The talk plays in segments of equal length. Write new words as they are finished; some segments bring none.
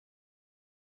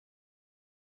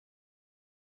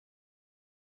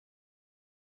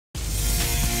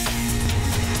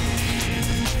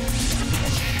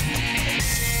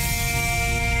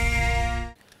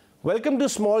Welcome to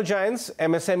Small Giants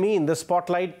MSME in the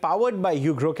Spotlight, powered by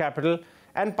Grow Capital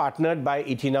and partnered by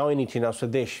ET Now in ET Now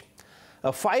Swadesh.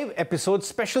 A 5-episode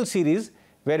special series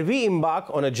where we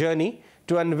embark on a journey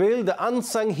to unveil the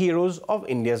unsung heroes of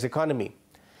India's economy.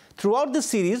 Throughout this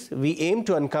series, we aim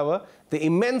to uncover the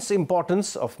immense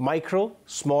importance of micro,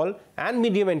 small and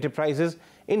medium enterprises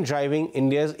in driving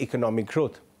India's economic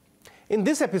growth. In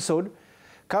this episode,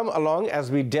 come along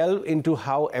as we delve into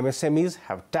how MSMEs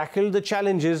have tackled the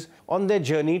challenges on their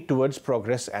journey towards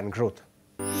progress and growth.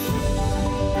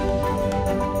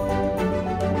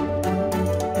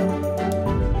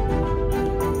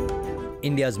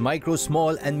 India's micro,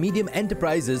 small and medium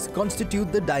enterprises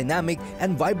constitute the dynamic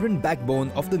and vibrant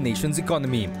backbone of the nation's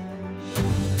economy.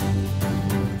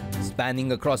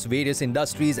 Spanning across various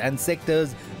industries and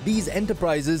sectors, these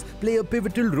enterprises play a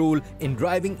pivotal role in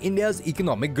driving India's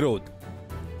economic growth.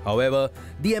 However,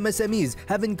 the MSMEs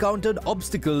have encountered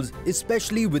obstacles,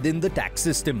 especially within the tax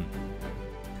system.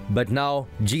 But now,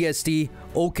 GST,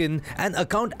 OCEN and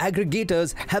account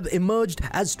aggregators have emerged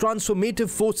as transformative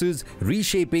forces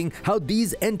reshaping how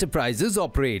these enterprises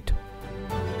operate.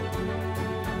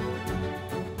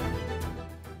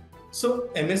 So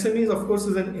MSMEs, of course,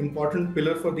 is an important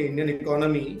pillar for the Indian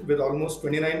economy, with almost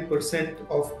 29%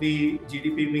 of the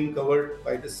GDP being covered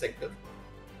by this sector.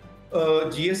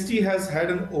 GST has had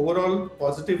an overall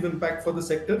positive impact for the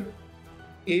sector.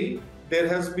 There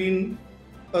has been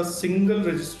a single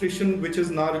registration which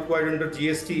is now required under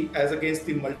GST as against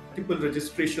the multiple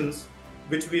registrations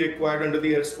which we required under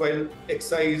the erstwhile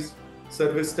excise,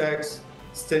 service tax,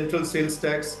 central sales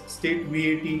tax, state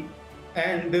VAT,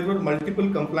 and there were multiple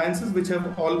compliances which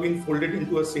have all been folded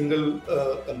into a single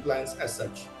compliance as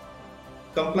such.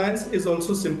 Compliance is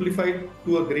also simplified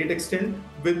to a great extent,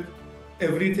 with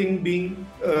everything being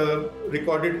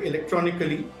recorded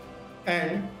electronically,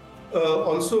 and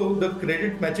also the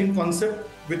credit matching concept,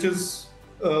 which is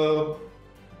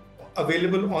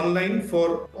available online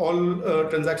for all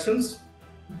transactions,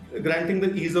 granting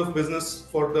the ease of business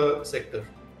for the sector.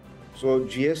 So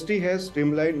GST has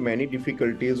streamlined many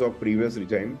difficulties of previous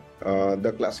regime.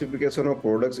 The classification of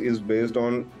products is based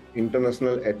on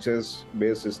international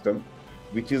HS-based system,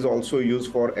 which is also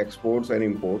used for exports and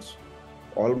imports.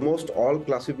 Almost all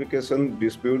classification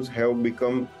disputes have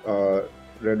become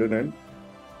redundant.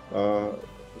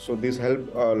 So this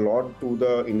helped a lot to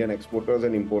the Indian exporters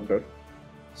and importers.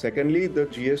 Secondly, the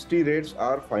GST rates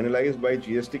are finalized by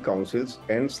GST councils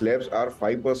and slabs are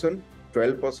 5%,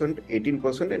 12%,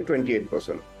 18% and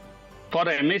 28%. For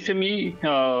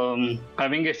MSME,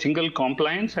 having a single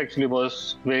compliance actually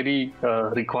was very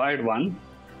required one.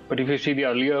 But if you see the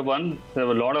earlier one, there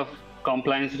were a lot of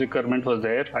compliance requirement was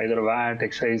there, either VAT,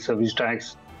 excise, service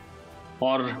tax,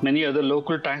 or many other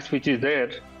local tax which is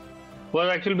there, was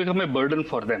actually become a burden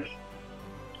for them.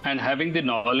 And having the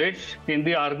knowledge in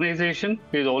the organization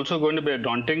is also going to be a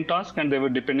daunting task, and they were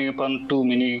depending upon too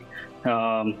many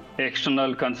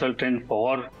external consultants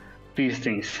for these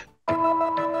things.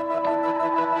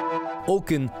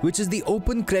 OCEN, which is the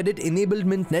Open Credit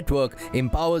Enablement Network,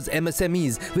 empowers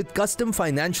MSMEs with custom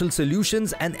financial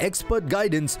solutions and expert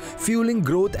guidance, fueling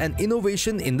growth and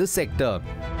innovation in the sector.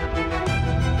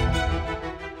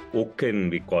 OCEN,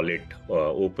 we call it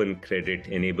Open Credit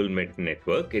Enablement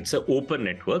Network. It's an open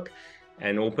network,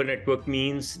 and open network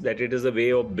means that it is a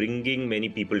way of bringing many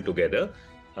people together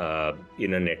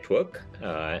in a network,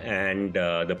 and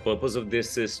the purpose of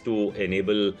this is to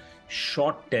enable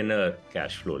short tenor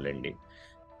cash flow lending.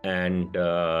 And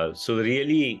so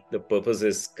really the purpose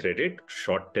is credit,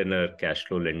 short tenor cash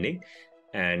flow lending,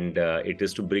 and it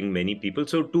is to bring many people.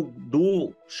 So to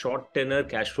do short tenor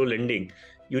cash flow lending,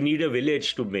 you need a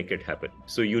village to make it happen.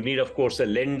 So you need, of course, a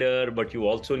lender, but you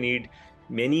also need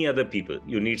many other people.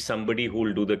 You need somebody who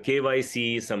will do the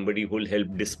KYC, somebody who will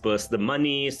help disperse the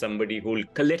money, somebody who will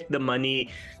collect the money,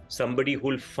 somebody who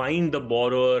will find the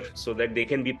borrower so that they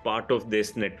can be part of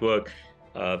this network.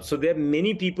 So there are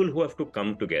many people who have to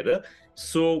come together.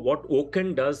 So what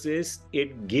OCEN does is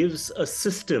it gives a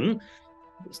system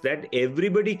that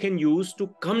everybody can use to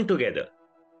come together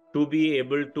to be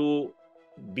able to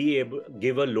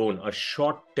give a loan, a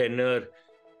short tenor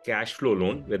cash flow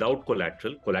loan without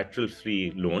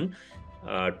collateral-free loan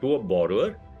to a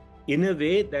borrower in a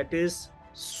way that is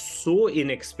so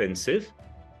inexpensive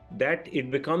that it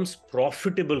becomes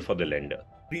profitable for the lender.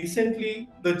 Recently,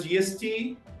 the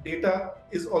GST data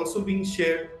is also being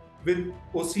shared with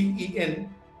OCEN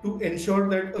to ensure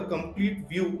that a complete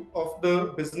view of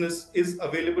the business is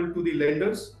available to the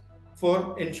lenders,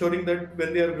 for ensuring that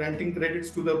when they are granting credits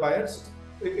to the buyers,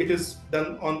 it is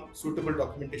done on suitable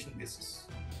documentation basis.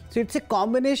 So it's a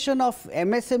combination of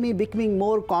MSME becoming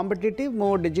more competitive,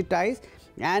 more digitized,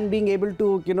 and being able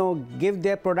to, give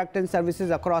their product and services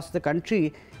across the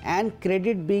country, and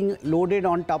credit being loaded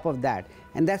on top of that.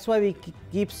 And that's why we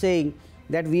keep saying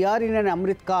that we are in an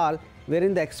Amrit Kal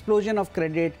wherein the explosion of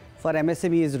credit for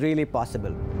MSME is really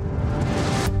possible.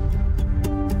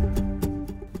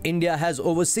 India has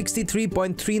over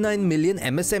 63.39 million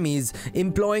MSMEs,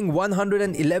 employing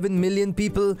 111 million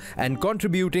people and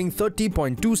contributing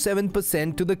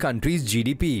 30.27% to the country's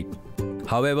GDP.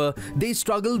 However, they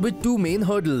struggle with two main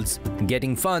hurdles: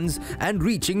 getting funds and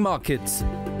reaching markets.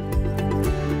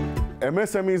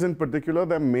 MSMEs in particular,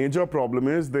 their major problem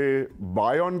is they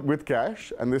buy on with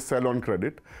cash and they sell on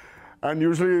credit. And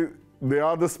usually they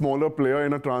are the smaller player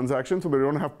in a transaction, so they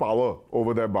don't have power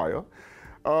over their buyer.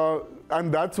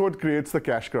 And that's what creates the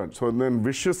cash crunch. So then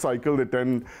vicious cycle, they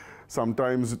tend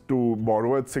sometimes to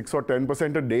borrow at 6 or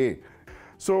 10% a day.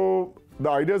 So the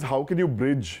idea is, how can you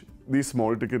bridge these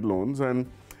small ticket loans?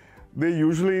 And they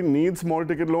usually need small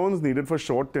ticket loans needed for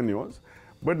short tenures,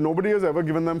 but nobody has ever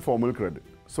given them formal credit.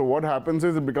 So what happens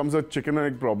is it becomes a chicken and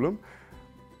egg problem.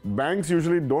 Banks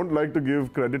usually don't like to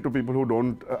give credit to people who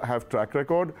don't have track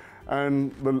record,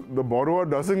 and the borrower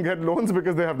doesn't get loans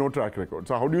because they have no track record.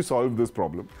 So how do you solve this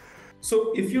problem?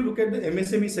 So if you look at the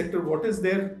MSME sector, what is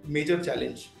their major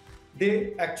challenge?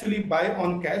 They actually buy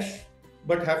on cash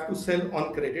but have to sell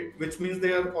on credit, which means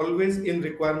they are always in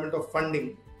requirement of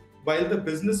funding. While the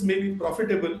business may be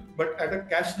profitable, but at a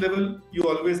cash level, you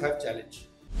always have challenge.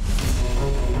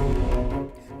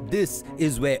 This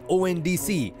is where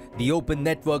ONDC, the Open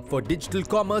Network for Digital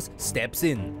Commerce, steps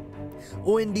in.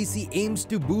 ONDC aims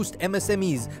to boost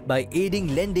MSMEs by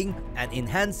aiding lending and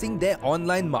enhancing their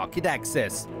online market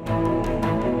access.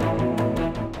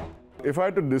 If I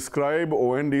had to describe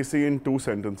ONDC in 2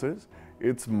 sentences,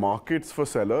 it's markets for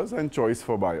sellers and choice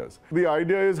for buyers. The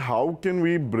idea is, how can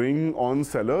we bring on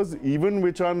sellers even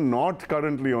which are not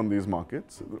currently on these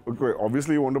markets? Okay,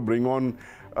 obviously you want to bring on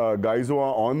guys who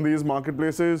are on these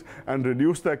marketplaces and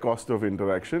reduce their cost of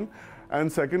interaction.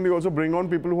 And secondly, also bring on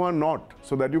people who are not,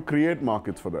 so that you create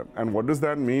markets for them. And what does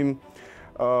that mean?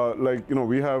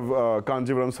 We have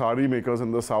Kanjivaram sari makers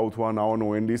in the south who are now on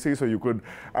ONDC, so you could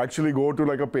actually go to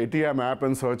like a Paytm app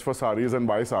and search for saris and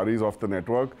buy saris off the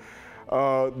network.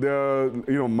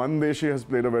 Mandeshi has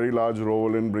played a very large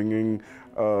role in bringing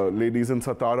ladies in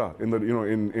Satara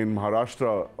in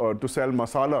Maharashtra to sell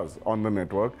masalas on the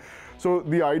network. So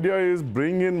the idea is,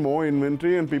 bring in more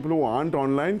inventory, and people who aren't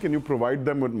online, can you provide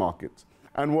them with markets?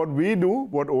 And what we do,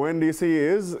 what ONDC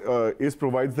is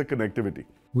provides the connectivity.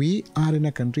 We are in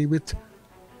a country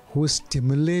who is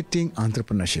stimulating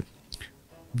entrepreneurship.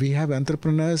 We have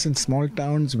entrepreneurs in small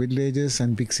towns, villages,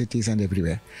 and big cities and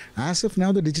everywhere. As of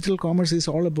now, the digital commerce is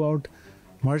all about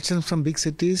merchants from big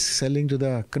cities selling to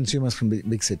the consumers from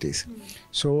big cities.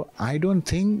 So I don't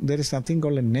think there is nothing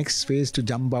called a next phase to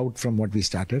jump out from what we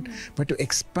started, but to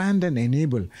expand and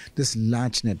enable this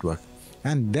large network.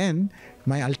 And then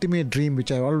my ultimate dream,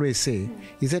 which I always say,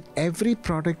 is that every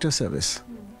product or service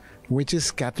which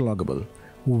is catalogable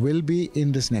will be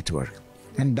in this network.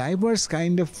 And diverse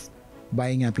kind of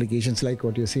buying applications like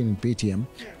what you're seeing in Paytm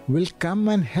will come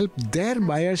and help their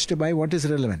buyers to buy what is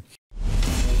relevant.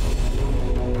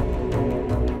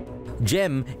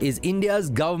 GEM is India's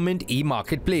government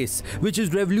e-marketplace, which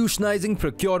is revolutionizing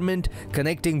procurement,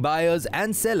 connecting buyers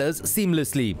and sellers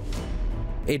seamlessly.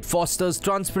 It fosters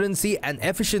transparency and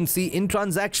efficiency in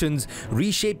transactions,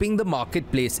 reshaping the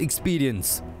marketplace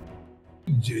experience.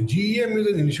 GEM is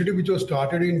an initiative which was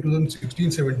started in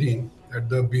 2016-17 at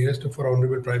the behest of our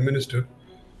Honorable Prime Minister,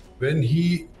 when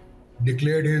he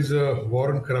declared his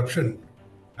war on corruption.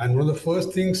 And one of the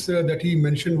first things that he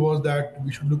mentioned was that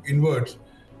we should look inwards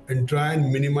and try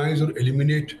and minimize or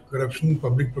eliminate corruption in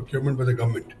public procurement by the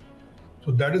government.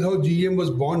 So that is how GEM was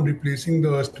born, replacing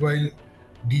the erstwhile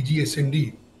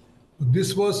DGSND.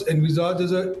 This was envisaged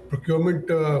as a procurement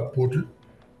portal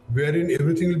wherein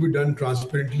everything will be done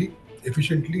transparently,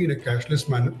 efficiently in a cashless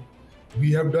manner.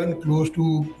 We have done close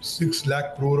to 6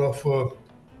 lakh crore of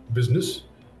business,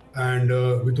 and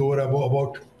with over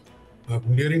about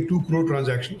nearing 2 crore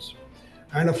transactions.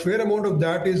 And a fair amount of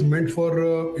that is meant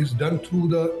for, is done through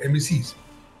the MECs.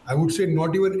 I would say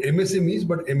not even MSMEs,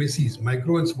 but MECs,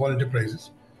 micro and small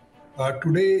enterprises.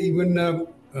 Today, even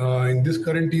in this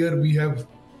current year, we have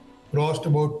crossed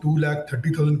about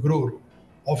 2,30,000 crore,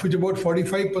 of which about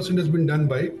 45% has been done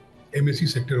by MEC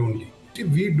sector only.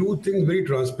 We do things very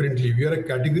transparently. We are a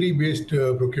category-based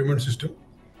procurement system,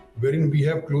 wherein we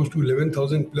have close to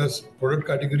 11,000 plus product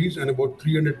categories and about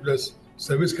 300 plus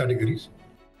service categories.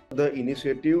 The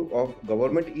initiative of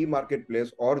Government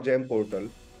e-Marketplace or GEM portal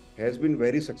has been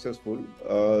very successful.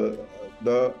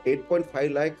 The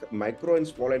 8.5 lakh micro and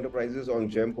small enterprises on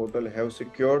GEM portal have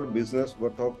secured business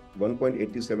worth of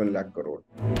 1.87 lakh crore.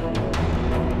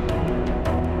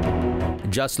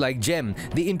 Just like GEM,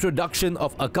 the introduction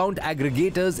of account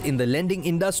aggregators in the lending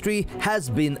industry has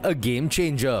been a game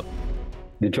changer.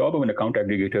 The job of an account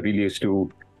aggregator really is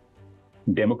to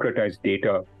democratize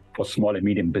data for small and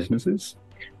medium businesses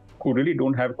who really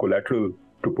don't have collateral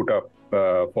to put up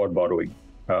for borrowing.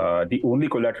 The only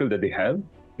collateral that they have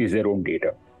is their own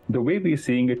data. The way we're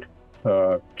seeing it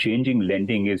changing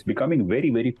lending is becoming very,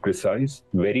 very precise,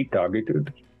 very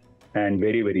targeted, and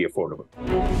very, very affordable.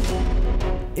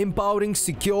 Empowering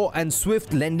secure and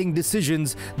swift lending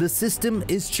decisions, the system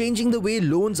is changing the way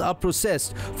loans are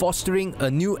processed, fostering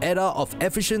a new era of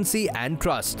efficiency and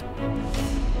trust.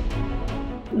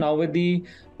 Now with the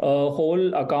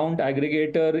whole account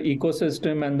aggregator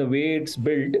ecosystem and the way it's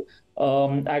built,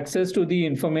 access to the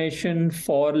information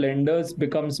for lenders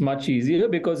becomes much easier,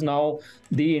 because now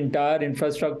the entire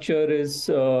infrastructure is,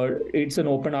 it's an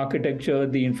open architecture,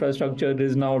 the infrastructure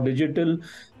is now digital,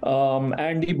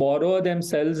 and the borrower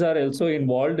themselves are also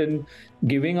involved in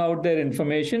giving out their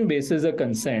information basis a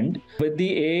consent. With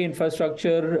the AA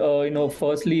infrastructure,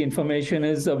 firstly, information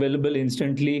is available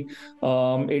instantly,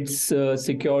 it's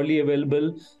securely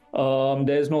available.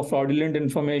 There's no fraudulent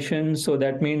information. So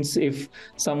that means if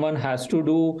someone has to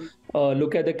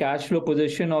look at the cash flow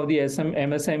position of the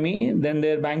MSME, then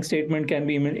their bank statement can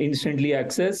be instantly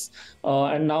accessed.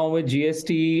 And now with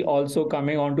GST also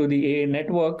coming onto the AA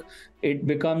network, it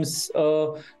becomes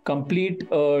a complete,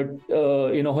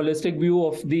 holistic view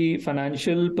of the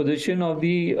financial position of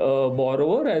the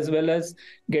borrower, as well as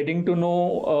getting to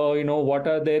know, what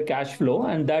are their cash flow,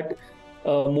 and that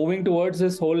moving towards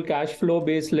this whole cash flow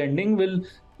based lending will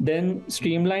then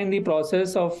streamline the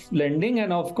process of lending,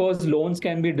 and of course loans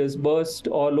can be disbursed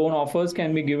or loan offers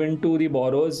can be given to the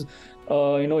borrowers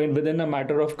within a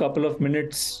matter of couple of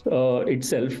minutes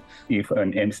itself. If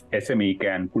an SME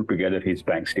can pull together his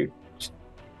bank statements,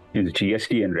 his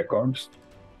GST and records,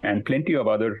 and plenty of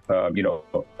other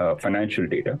financial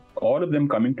data, all of them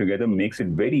coming together makes it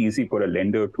very easy for a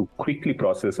lender to quickly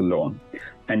process a loan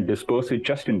and disperse it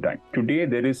just in time. Today,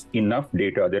 there is enough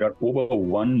data. There are over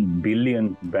 1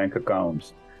 billion bank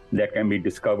accounts that can be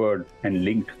discovered and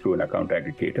linked through an account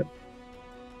aggregator.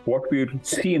 What we'll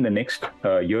see in the next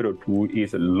year or two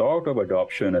is a lot of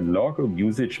adoption, a lot of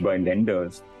usage by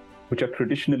lenders, which are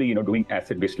traditionally, doing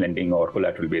asset-based lending or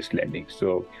collateral-based lending.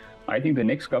 So I think the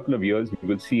next couple of years, we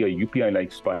will see a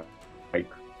UPI-like spike.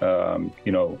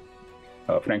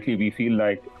 Frankly, we feel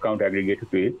like account aggregator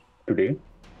today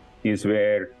is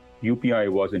where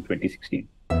UPI was in 2016.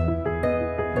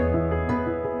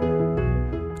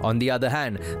 On the other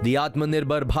hand, the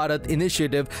Atmanirbhar Bharat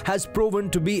initiative has proven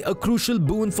to be a crucial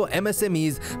boon for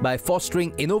MSMEs by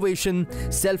fostering innovation,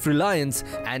 self-reliance,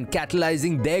 and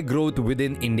catalyzing their growth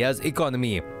within India's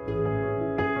economy.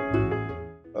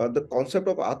 The concept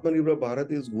of Atmanirbhar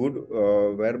Bharat is good,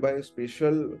 whereby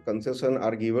special concessions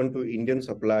are given to Indian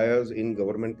suppliers in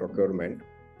government procurement.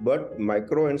 But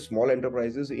micro and small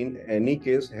enterprises in any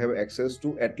case have access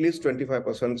to at least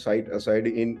 25% set aside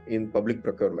in public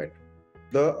procurement.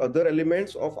 The other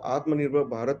elements of Atmanirbhar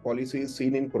Bharat policy is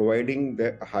seen in providing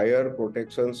the higher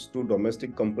protections to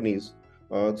domestic companies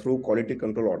through quality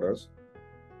control orders.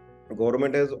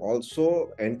 Government has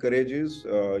also encourages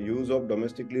use of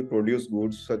domestically produced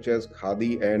goods such as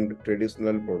khadi and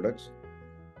traditional products.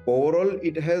 Overall,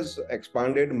 it has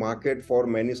expanded market for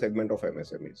many segments of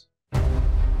MSMEs.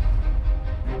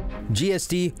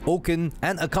 GST, OCEN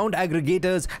and account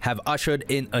aggregators have ushered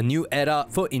in a new era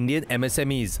for Indian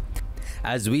MSMEs.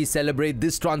 As we celebrate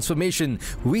this transformation,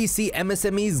 we see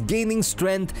MSMEs gaining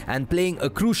strength and playing a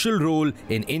crucial role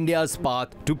in India's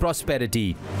path to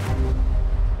prosperity.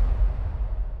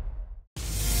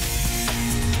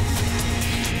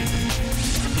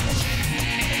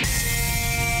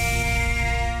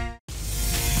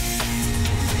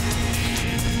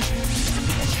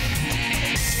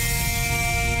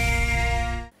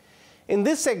 In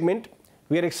this segment,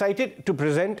 we are excited to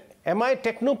present MI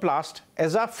Technoplast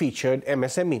as our featured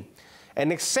MSME,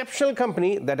 an exceptional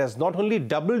company that has not only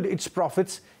doubled its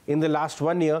profits in the last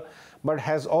 1 year, but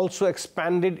has also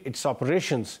expanded its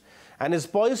operations and is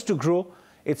poised to grow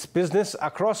its business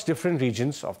across different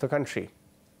regions of the country.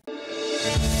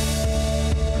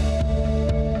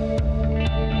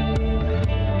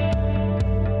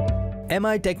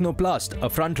 MI Technoplast, a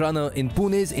frontrunner in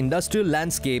Pune's industrial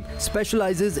landscape,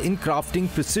 specializes in crafting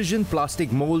precision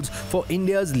plastic molds for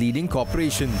India's leading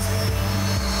corporations.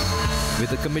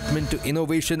 With a commitment to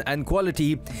innovation and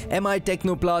quality, MI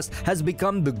Technoplast has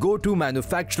become the go-to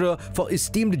manufacturer for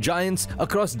esteemed giants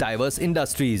across diverse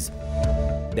industries.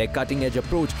 Their cutting-edge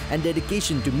approach and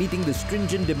dedication to meeting the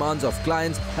stringent demands of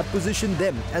clients have positioned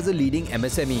them as a leading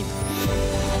MSME.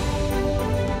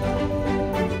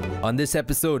 On this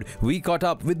episode, we caught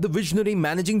up with the visionary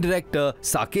Managing Director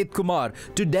Saket Kumar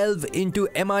to delve into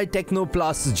MI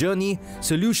Technoplast's journey,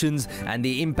 solutions and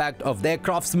the impact of their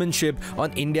craftsmanship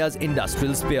on India's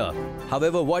industrial sphere.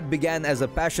 However, what began as a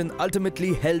passion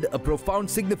ultimately held a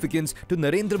profound significance to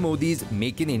Narendra Modi's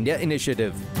Make in India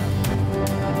initiative.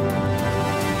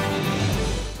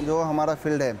 जो हमारा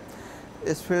field है,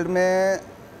 इस field में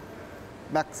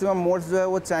maximum moulds जो है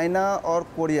वो China और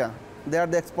Korea, they are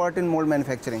the expert in mold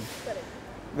manufacturing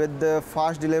with the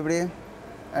fast delivery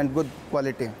and good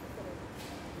quality.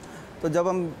 तो जब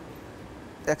हम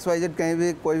XYZ कहीं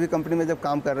भी कोई भी कंपनी में जब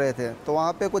काम कर रहे थे तो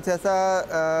वहाँ पे कुछ ऐसा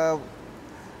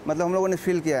मतलब हम लोगों ने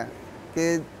फील किया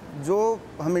कि जो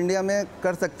हम इंडिया में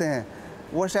कर सकते हैं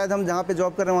वो शायद हम जहाँ पे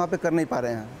जॉब कर रहे हैं वहाँ पे कर नहीं पा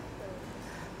रहे हैं।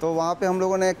 तो वहाँ पे हम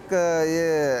लोगों ने एक ये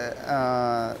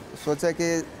सोचा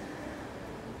कि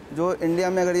जो इंडिया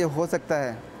में अगर ये हो सकता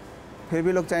है फिर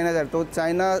भी लोग चाइना जा रहे, तो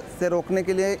चाइना से रोकने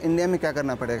के लिए इंडिया में क्या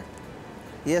करना पड़ेगा,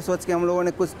 ये सोच के हम लोगों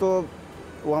ने कुछ तो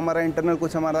वो हमारा इंटरनल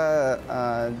कुछ हमारा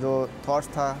जो थॉट्स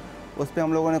था उस पर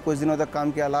हम लोगों ने कुछ दिनों तक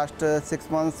काम किया। लास्ट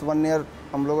 6 मंथ्स 1 ईयर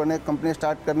हम लोगों ने कंपनी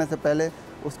स्टार्ट करने से पहले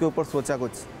उसके ऊपर सोचा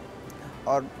कुछ,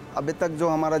 और अभी तक जो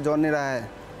हमारा जर्नी रहा है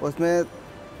उसमें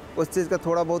उस चीज़ का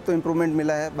थोड़ा बहुत तो इम्प्रूवमेंट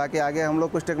मिला है। बाकी आगे हम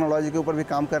लोग कुछ टेक्नोलॉजी के ऊपर भी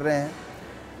काम कर रहे हैं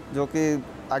जो कि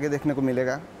आगे देखने को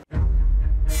मिलेगा।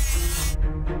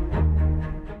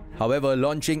 However,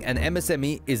 launching an MSME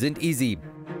isn't easy.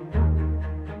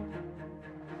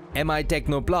 MI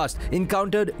Technoplast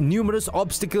encountered numerous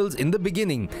obstacles in the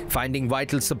beginning, finding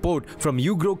vital support from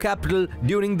Ugro Capital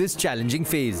during this challenging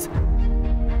phase.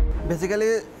 Basically,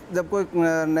 जब कोई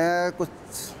नया कुछ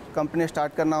कंपनी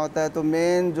स्टार्ट करना होता है तो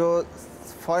मेन जो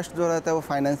फर्स्ट जो रहता है वो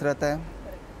फाइनेंस रहता है,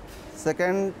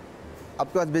 सेकंड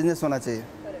आपके पास बिजनेस होना चाहिए।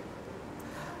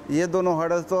 ये दोनों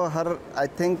हर्डल्स तो आई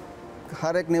थिंक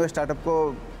हर एक न्यू स्टार्टअप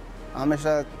को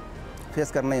हमेशा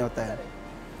फेस करना ही होता है।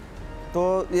 तो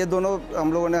ये दोनों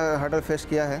हम लोगों ने हर्डल फेस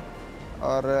किया है,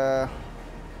 और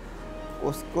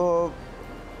उसको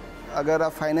अगर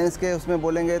आप फाइनेंस के उसमें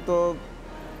बोलेंगे तो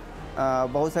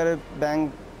बहुत सारे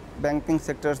बैंकिंग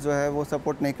सेक्टर्स जो है वो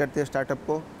सपोर्ट नहीं करते, स्टार्टअप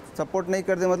को सपोर्ट नहीं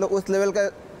करते। मतलब उस लेवल का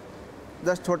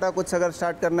जस्ट छोटा कुछ अगर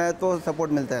स्टार्ट करना है तो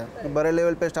सपोर्ट मिलता है, बड़े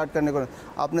लेवल पे स्टार्ट करने को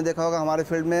आपने देखा होगा हमारे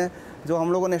फील्ड में जो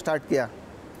हम लोगों ने स्टार्ट किया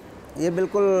ये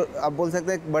बिल्कुल आप बोल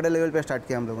सकते हैं बड़े लेवल पे स्टार्ट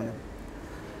किया हम लोगों ने।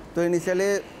 तो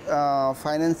इनिशियली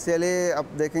फाइनेंशियली आप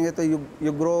देखेंगे तो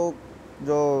यूग्रो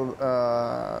जो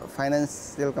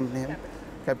फाइनेंशियल कंपनी है,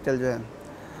 कैपिटल जो है,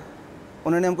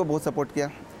 उन्होंने हमको बहुत सपोर्ट किया।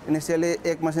 इनिशियली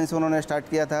 1 मशीन से उन्होंने स्टार्ट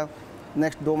किया था,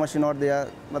 नेक्स्ट 2 मशीन और दिया,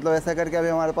 मतलब ऐसा करके अभी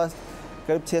हमारे पास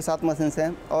करीब 6-7 मशीन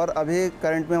हैं, और अभी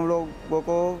करंट में हम लोगों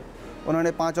को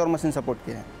उन्होंने 5 और मशीन सपोर्ट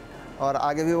किए हैं, और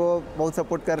आगे भी वो बहुत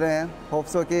सपोर्ट कर रहे हैं।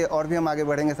 होप्स हो कि और भी हम आगे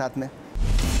बढ़ेंगे साथ में।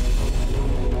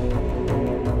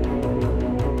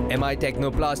 MI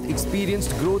Technoplast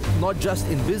experienced growth not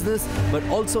just in business but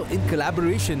also in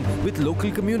collaboration with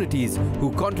local communities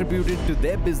who contributed to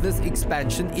their business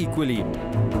expansion equally.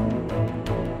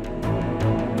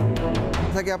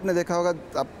 जैसा कि आपने देखा होगा,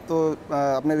 अब तो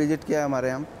आपने विजिट किया है हमारे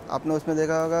यहाँ, आपने उसमें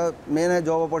देखा होगा मेन है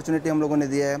जॉब अपॉर्चुनिटी हम लोगों ने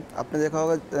दिया है। आपने देखा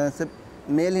होगा सिर्फ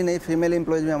मेल ही नहीं फीमेल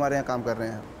एम्प्लॉयज़ भी हमारे यहाँ काम कर रहे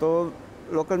हैं। तो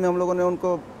लोकल में हम लोगों ने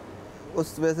उनको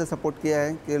उस वजह से सपोर्ट किया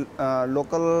है कि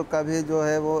लोकल का भी जो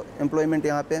है वो एम्प्लॉयमेंट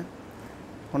यहाँ पे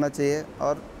होना चाहिए,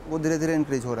 और वो धीरे धीरे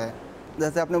इंक्रीज हो रहा है।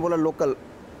 जैसे आपने बोला लोकल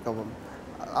का, वो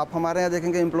आप हमारे यहाँ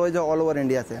देखेंगे एम्प्लॉयज़ ऑल ओवर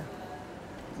इंडिया से,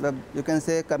 मतलब you can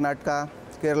say Karnataka,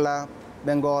 Kerala,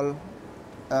 Bengal,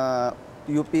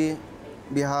 UP,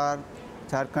 Bihar,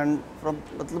 Jharkhand, from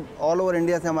मतलब ऑल ओवर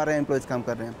इंडिया से हमारे यहाँ एम्प्लॉयज़ काम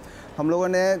कर रहे हैं। हम लोगों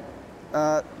ने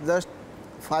जस्ट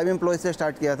 5 एम्प्लॉयज़ से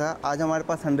स्टार्ट किया था, आज हमारे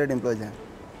पास 100 एम्प्लॉयज़ हैं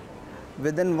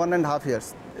with in 1.5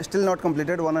 years, still not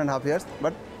completed 1.5 years,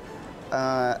 but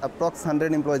approx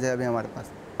 100 employees है अभी हमारे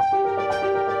पास।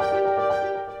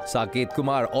 Saket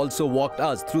Kumar also walked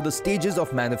us through the stages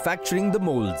of manufacturing the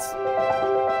molds.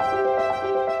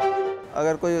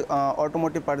 अगर कोई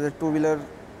ऑटोमोटिव पार्ट जैसे 2 व्हीलर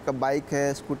का बाइक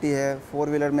है, स्कूटी है, 4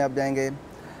 व्हीलर में आप जाएंगे,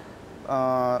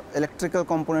 इलेक्ट्रिकल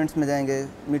कंपोनेंट्स में जाएंगे,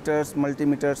 metres,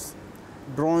 multimeters,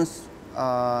 drones,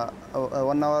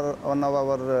 one of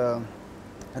our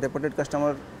reputed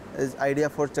customer is idea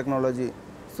force technology.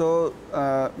 So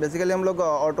basically हम लोग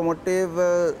ऑटोमोटिव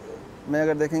में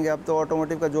अगर देखेंगे आप तो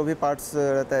ऑटोमोटिव का जो भी पार्ट्स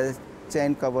रहता है,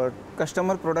 chain cover,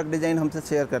 customer product design हमसे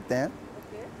शेयर करते हैं।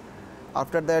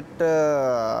 आफ्टर दैट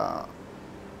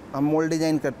हम मोल्ड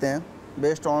डिज़ाइन करते हैं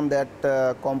based on that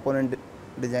component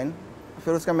design,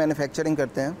 फिर उसका मैन्युफैक्चरिंग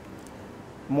करते हैं,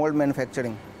 मोल्ड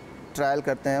मैन्युफैक्चरिंग, ट्रायल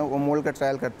करते हैं, वो मोल्ड का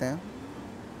ट्रायल करते हैं।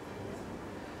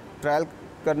 ट्रायल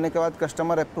करने के बाद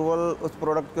कस्टमर अप्रूवल, उस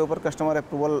प्रोडक्ट के ऊपर कस्टमर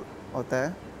अप्रूवल होता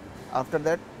है। After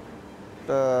that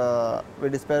we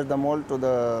dispatch the mould to the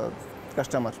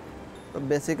customer. तो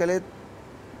basically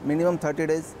minimum 30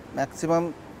 days, maximum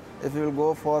if you will go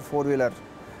for 4-wheeler,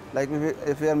 like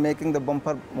if we are making the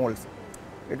bumper molds,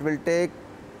 it will take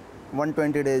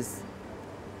 120 days.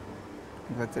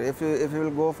 If you will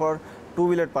go for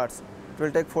 2-wheeler parts, it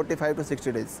will take 45 to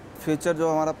 60 days. Future जो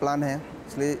हमारा plan है,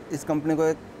 इसलिए इस company को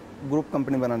एक group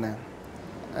company बनाना है।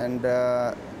 And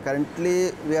currently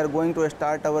we are going to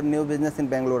start our new business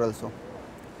in Bangalore also.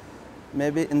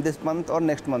 Maybe in this month or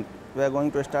next month, we are going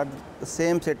to start the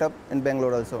same setup in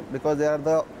Bangalore also, because there are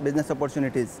the business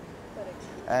opportunities. Correct.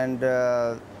 And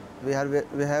we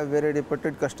have very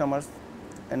reputed customers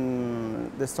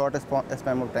in this short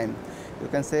span of time. You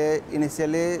can say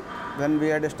initially when we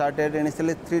had started,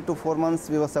 initially 3 to 4 months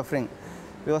we were suffering.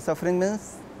 We were suffering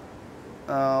means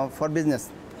for business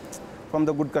from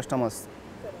the good customers.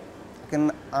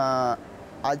 लेकिन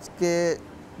आज के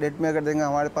date में अगर देखेंगे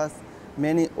हमारे पास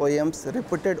many OEMs,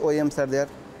 reputed OEMs are there,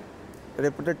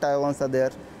 reputed Taiwans are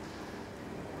there,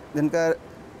 जिनका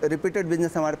repeated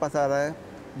business हमारे पास आ रहा है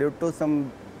due to some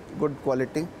good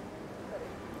quality,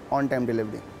 on time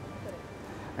delivery,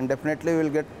 and definitely we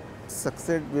will get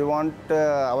succeed. We want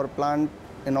our plant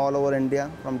in all over India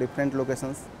from different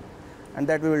locations, and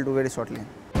that we will do very shortly.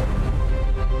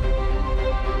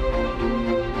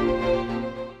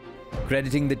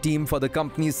 Crediting the team for the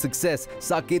company's success,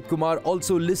 Saket Kumar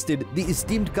also listed the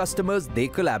esteemed customers they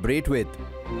collaborate with.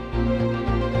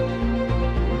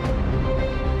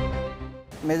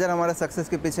 Major हमारा success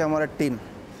के पीछे हमारा team,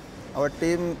 our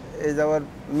team is our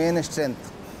main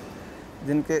strength,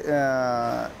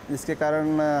 जिसके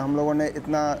कारण हम लोगों ने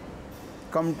इतना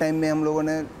कम टाइम में हम लोगों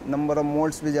ने नंबर ऑफ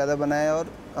मोल्ड्स भी ज़्यादा बनाए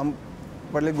और हम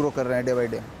बड़े ग्रो कर रहे हैं डे बाई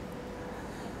डे।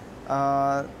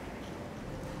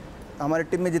 हमारे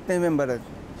टीम में जितने भी मेंबर हैं,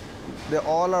 they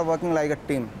all are working like a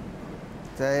team,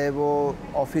 चाहे वो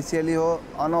ऑफिशियली हो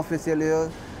अनऑफिशियली हो,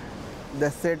 दे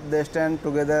set they stand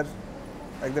together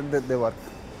like that they work.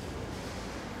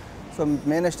 So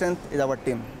main strength is our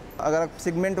team. अगर आप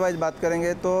सेगमेंट वाइज बात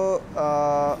करेंगे तो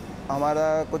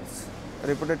हमारा कुछ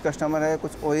रिपोर्टेड कस्टमर है,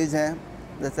 कुछ ओईज हैं।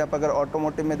 जैसे आप अगर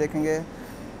ऑटोमोटिव में देखेंगे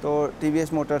तो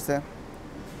TVS मोटर्स है,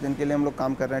 जिनके लिए हम लोग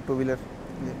काम कर रहे हैं 2-व्हीलर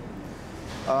के लिए।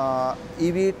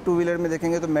 EV 2-व्हीलर में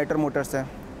देखेंगे तो मैटर मोटर्स है,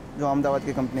 जो अहमदाबाद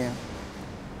की कंपनी है।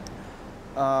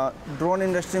 ड्रोन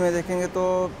इंडस्ट्री में देखेंगे तो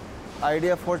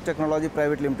idea force technology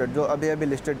private limited, जो अभी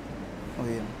लिस्टेड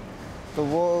हुई है, तो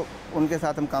वो उनके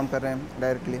साथ हम काम कर रहे हैं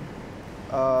डायरेक्टली।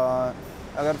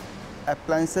 अगर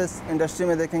अप्लायंसेस इंडस्ट्री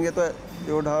में देखेंगे तो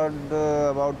you would heard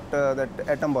about that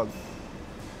atom bomb,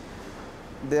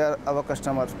 they are our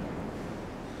customer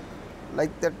like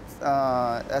that.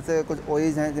 ऐसे कुछ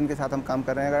ओईज हैं जिनके साथ हम काम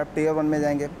कर रहे हैं। अगर आप Tier 1 में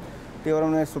जाएंगे, Tier 1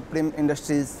 में सुप्रीम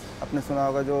इंडस्ट्रीज़ आपने सुना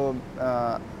होगा, जो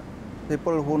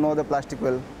people who know the plastic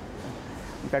well,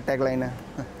 उनका टैगलाइन है,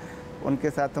 उनके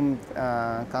साथ हम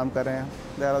काम कर रहे हैं।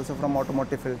 They are also from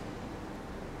automotive field.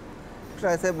 तो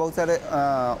ऐसे बहुत सारे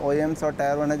OEMs और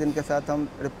Tier 1 हैं जिनके साथ हम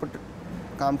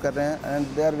काम कर रहे हैं,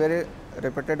 and they are very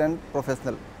reputed and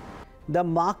professional. The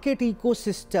market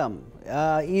ecosystem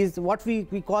is what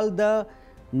we call the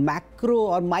macro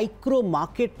or micro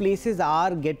marketplaces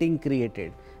are getting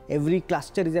created. Every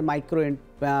cluster is a micro,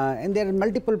 and there are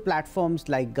multiple platforms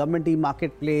like government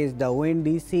e-marketplace, the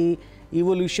ONDC,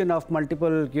 evolution of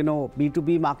multiple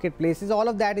B2B marketplaces. All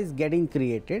of that is getting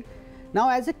created. Now,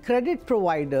 as a credit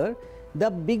provider,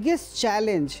 the biggest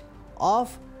challenge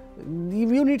of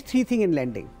you need 3 things in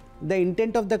lending. The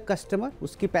intent of the customer,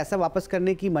 उसकी पैसा वापस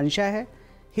करने की मंशा है,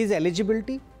 his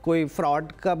eligibility, कोई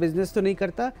fraud का business तो नहीं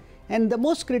करता, and the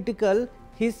most critical,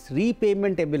 his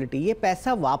repayment ability, ये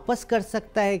पैसा वापस कर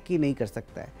सकता है कि नहीं कर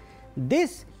सकता है.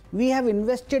 This we have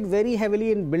invested very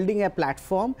heavily in building a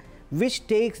platform which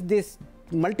takes this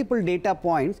multiple data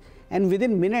points and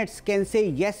within minutes can say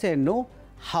yes and no,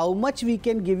 how much we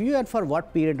can give you and for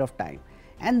what period of time,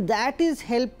 and that is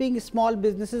helping small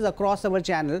businesses across our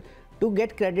channel to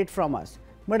get credit from us.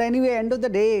 But anyway, end of the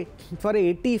day, for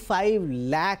 85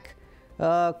 lakh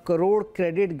crore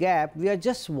credit gap, we are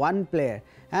just one player.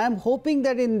 And I'm hoping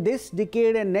that in this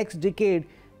decade and next decade,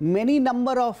 many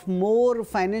number of more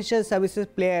financial services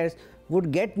players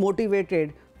would get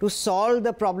motivated to solve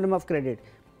the problem of credit,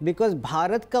 because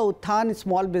Bharat का उत्थान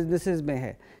small businesses में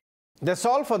है. That's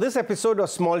all for this episode of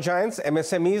Small Giants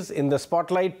MSMEs in the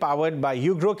Spotlight, powered by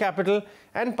Ugro Capital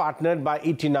and partnered by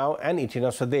ET Now and ET Now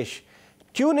Swadesh.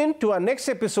 Tune in to our next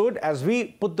episode as we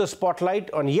put the spotlight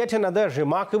on yet another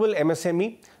remarkable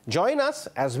MSME. Join us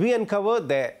as we uncover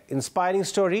their inspiring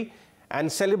story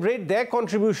and celebrate their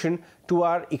contribution to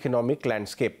our economic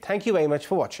landscape. Thank you very much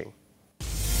for watching.